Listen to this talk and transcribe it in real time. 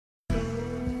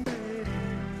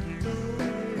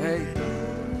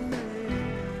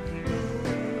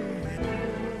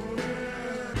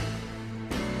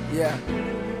Yeah.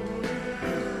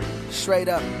 Straight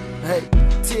up, hey.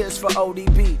 Tears for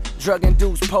ODB,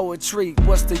 drug-induced poetry.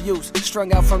 What's the use?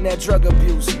 Strung out from that drug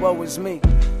abuse. Woe is me.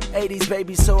 80s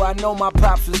baby, so I know my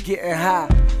pops was getting high.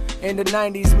 In the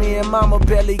 90s, me and mama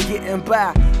barely getting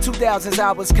by. 2000s,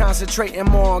 I was concentrating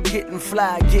more on getting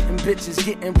fly, getting bitches,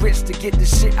 getting rich to get the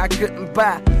shit I couldn't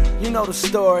buy. You know the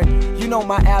story, you know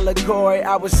my allegory.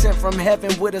 I was sent from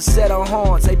heaven with a set of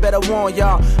horns. They better warn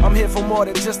y'all, I'm here for more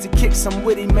than just to kick some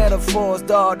witty metaphors,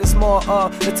 dawg. It's more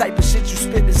of the type of shit you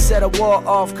spit to set a war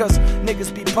off. Cause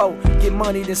niggas be po, get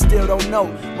money then still don't know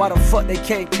why the fuck they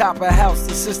can't cop a house.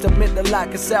 The system meant to lock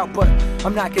us out, but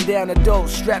I'm knocking down the door,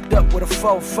 strapped up with a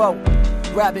fofo.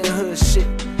 Robin Hood shit,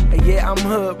 and yeah, I'm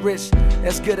hood rich.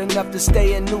 That's good enough to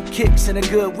stay in new kicks and a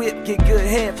good whip. Get good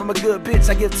head from a good bitch.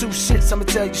 I give two shits, I'ma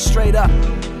tell you straight up.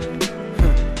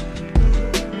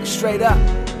 Straight up.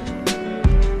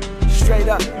 Straight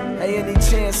up. Hey, any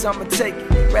chance I'ma take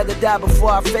it. Rather die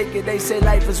before I fake it. They say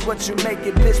life is what you make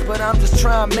it, bitch, but I'm just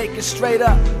trying to make it straight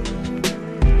up.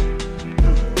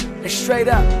 Hey, straight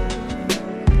up.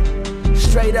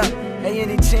 Straight up. Hey,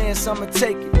 any chance I'ma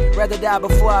take it. Rather die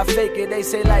before I fake it. They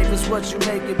say life is what you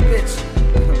make it,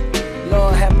 bitch.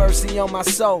 Lord have mercy on my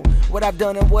soul. What I've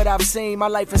done and what I've seen, my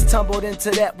life has tumbled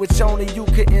into that which only you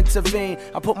could intervene.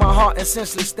 I put my heart in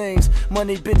senseless things,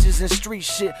 money, bitches, and street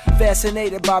shit.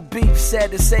 Fascinated by beef,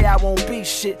 sad to say I won't be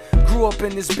shit. Grew up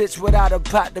in this bitch without a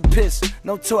pot to piss,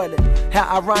 no toilet.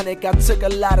 How ironic, I took a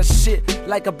lot of shit,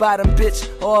 like a bottom bitch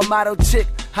or a model chick.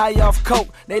 High off coke,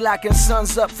 they locking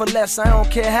sons up for less. I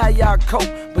don't care how y'all cope,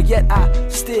 but yet I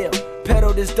still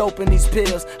peddle this dope in these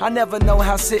pills. I never know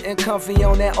how sitting comfy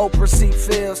on that Oprah seat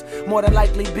feels. More than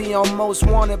likely be on most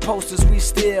wanted posters. We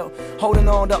still holding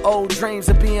on to old dreams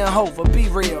of being Hova. Be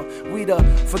real, we the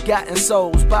forgotten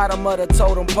souls, bottom of the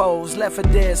totem poles. Left for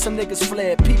dead, some niggas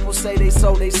fled. People say they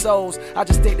sold their souls. I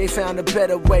just think they found a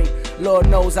better way. Lord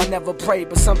knows I never prayed,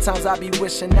 but sometimes I be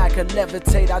wishing I could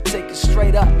levitate. I take it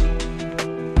straight up.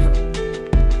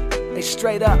 Hey,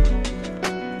 straight up.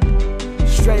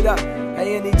 Straight up.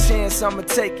 Hey, any chance I'ma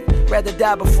take it. Rather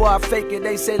die before I fake it.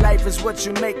 They say life is what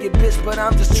you make it, bitch, but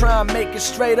I'm just trying to make it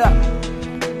straight up.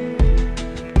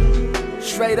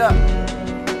 Straight up.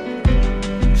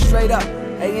 Straight up.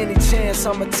 Hey, any chance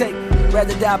I'ma take it.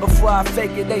 Rather die before I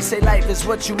fake it. They say life is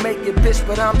what you make it, bitch,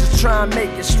 but I'm just trying to make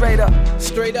it straight up.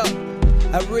 Straight up.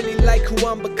 I really like who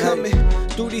I'm becoming.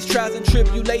 Through these trials and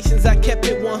tribulations, I kept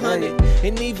it 100.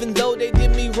 And even though they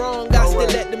did me wrong, I still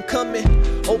let them come in.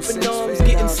 Open arms,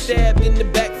 getting stabbed in the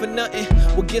back for nothing.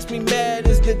 What gets me mad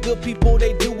is the good people,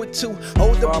 they do it too.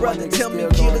 Older brother tell me,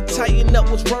 killer, tighten up,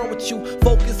 what's wrong with you?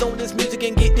 Focus on this music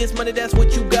and get this money, that's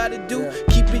what you gotta do.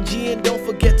 Keep it G and don't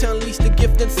forget to unleash the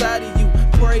gift inside of you.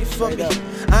 Pray for me.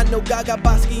 I know God got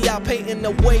Bosky out painting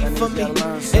the way for me.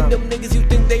 And them niggas you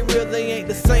think they real, they ain't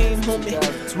the same, homie.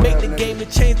 Make the game to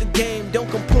change the game, don't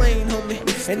complain, homie.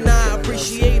 And I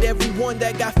appreciate everyone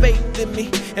that got faith in me.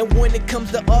 And when it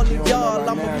comes to all of y'all,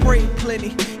 I'ma pray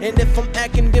plenty. And if I'm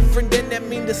acting different, then that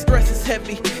means the stress is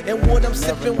heavy. And what I'm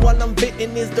sipping while I'm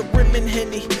bitten is the rim and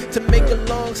Henny. To make a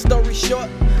long story short,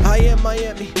 I am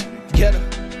Miami. Get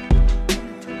her.